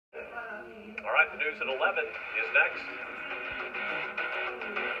All right, the news at 11 is next.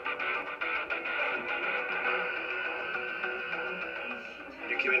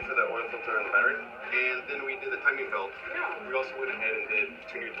 You came in for the oil filter and the battery, and then we did the timing belt. Yeah. We also went ahead and did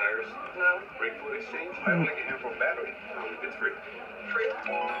turn your tires. No. Brake fluid exchange. I would like a handful of battery. It's free. Free?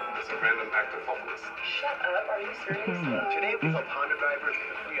 It's a random act of helpfulness. Shut up. Are you serious? Today we help Honda drivers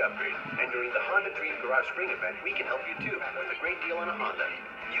with a free upgrade. And during the Honda Dream Garage Spring event, we can help you too with a great deal on a Honda.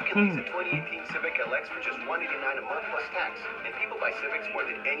 You can lease a 2018 Civic LX for just $189 a month plus tax. And people buy Civics more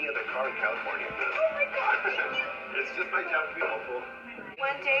than any other car in California. Oh my God. It's just my job to be helpful.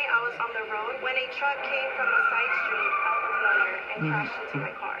 One day I was on the road when a truck came from a side street out of nowhere and crashed into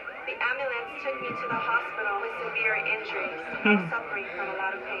my car. The ambulance took me to the hospital with severe injuries. I was suffering from a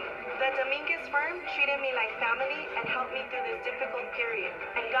lot of pain. The Dominguez firm treated me like family and helped me through this difficult period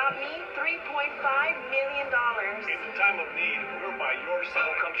and got me $3.5 million. In time of need, we're by your side.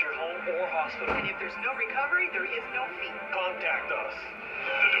 We'll come to your home or hospital. And if there's no recovery, there is no fee. Contact us.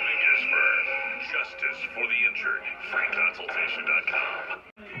 The Dominguez firm. Justice for the injured. FreeConsultation.com.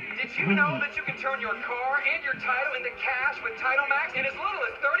 Did you know that you can turn your car and your title into cash with TitleMax in as little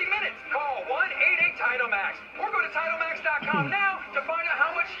as 30 minutes? Call 1-88-TitleMax or go to TitleMax.com now to find out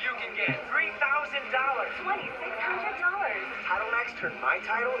how much you can get. $3,000. $2,600. TitleMax turned my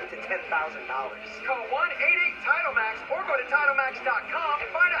title into $10,000. Call 1-88-TitleMax or go to TitleMax.com and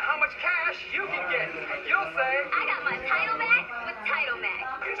find out how much cash you can get. And you'll say, I got my title back with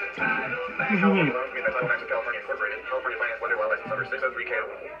TitleMax. It's a TitleMax. California loan made by TitleMax of California Incorporated. California Finance Lender, Law License number 603K.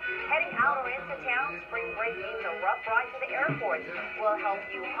 Heading out or into town, spring break means a rough ride to the airport. We'll help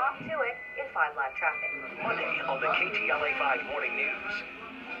you hop to it in 5 Live Traffic. Monday on the KTLA 5 Morning News.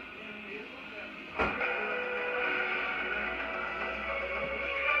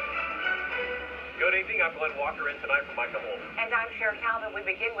 Good evening. I'm Glen Walker in tonight for Micah. And I'm Cher. We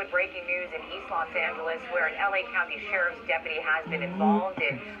begin with breaking news in East Los Angeles, where an LA County Sheriff's deputy has been involved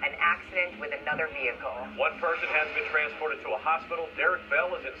in an accident with another vehicle. One person has been transported to a hospital. Derek Bell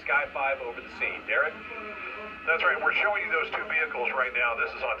is in Sky 5 over the scene. Derek? That's right. We're showing you those two vehicles right now.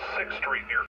 This is on 6th Street near